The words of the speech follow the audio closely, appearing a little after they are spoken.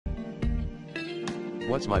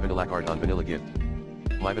What's MyVanillaCard on Vanilla Gift?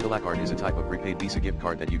 MyVanillaCard is a type of prepaid Visa gift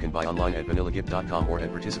card that you can buy online at vanillagift.com or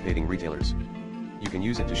at participating retailers. You can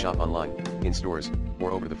use it to shop online, in stores,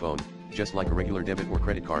 or over the phone, just like a regular debit or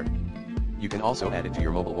credit card. You can also add it to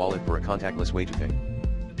your mobile wallet for a contactless way to pay.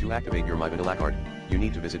 To activate your MyVanillaCard, you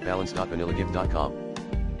need to visit balance.vanillagift.com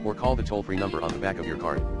or call the toll-free number on the back of your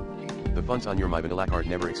card. The funds on your MyVanillaCard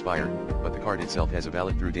never expire, but the card itself has a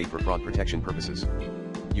valid through date for fraud protection purposes.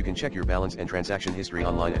 You can check your balance and transaction history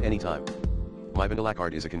online at any time.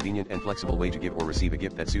 MyVanillaCard is a convenient and flexible way to give or receive a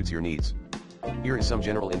gift that suits your needs. Here is some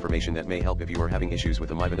general information that may help if you are having issues with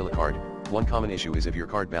a MyVanillaCard. One common issue is if your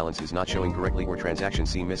card balance is not showing correctly or transactions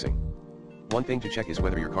seem missing. One thing to check is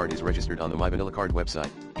whether your card is registered on the MyVanillaCard website.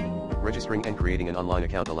 Registering and creating an online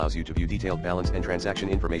account allows you to view detailed balance and transaction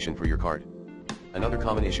information for your card. Another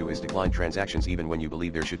common issue is declined transactions even when you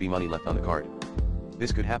believe there should be money left on the card.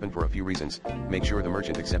 This could happen for a few reasons. Make sure the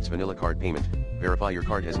merchant accepts vanilla card payment, verify your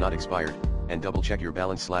card has not expired, and double-check your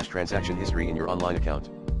balance/transaction history in your online account.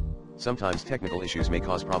 Sometimes technical issues may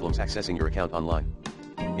cause problems accessing your account online.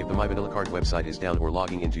 If the MyVanillaCard website is down or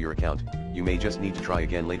logging into your account, you may just need to try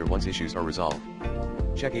again later once issues are resolved.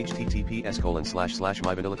 Check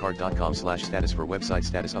https://myvanillacard.com/status for website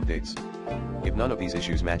status updates. If none of these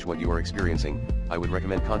issues match what you are experiencing, I would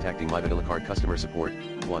recommend contacting MyVanillaCard customer support,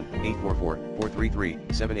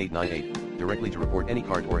 1-844-433-7898, directly to report any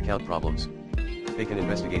card or account problems. They can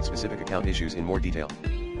investigate specific account issues in more detail.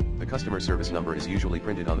 The customer service number is usually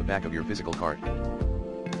printed on the back of your physical card.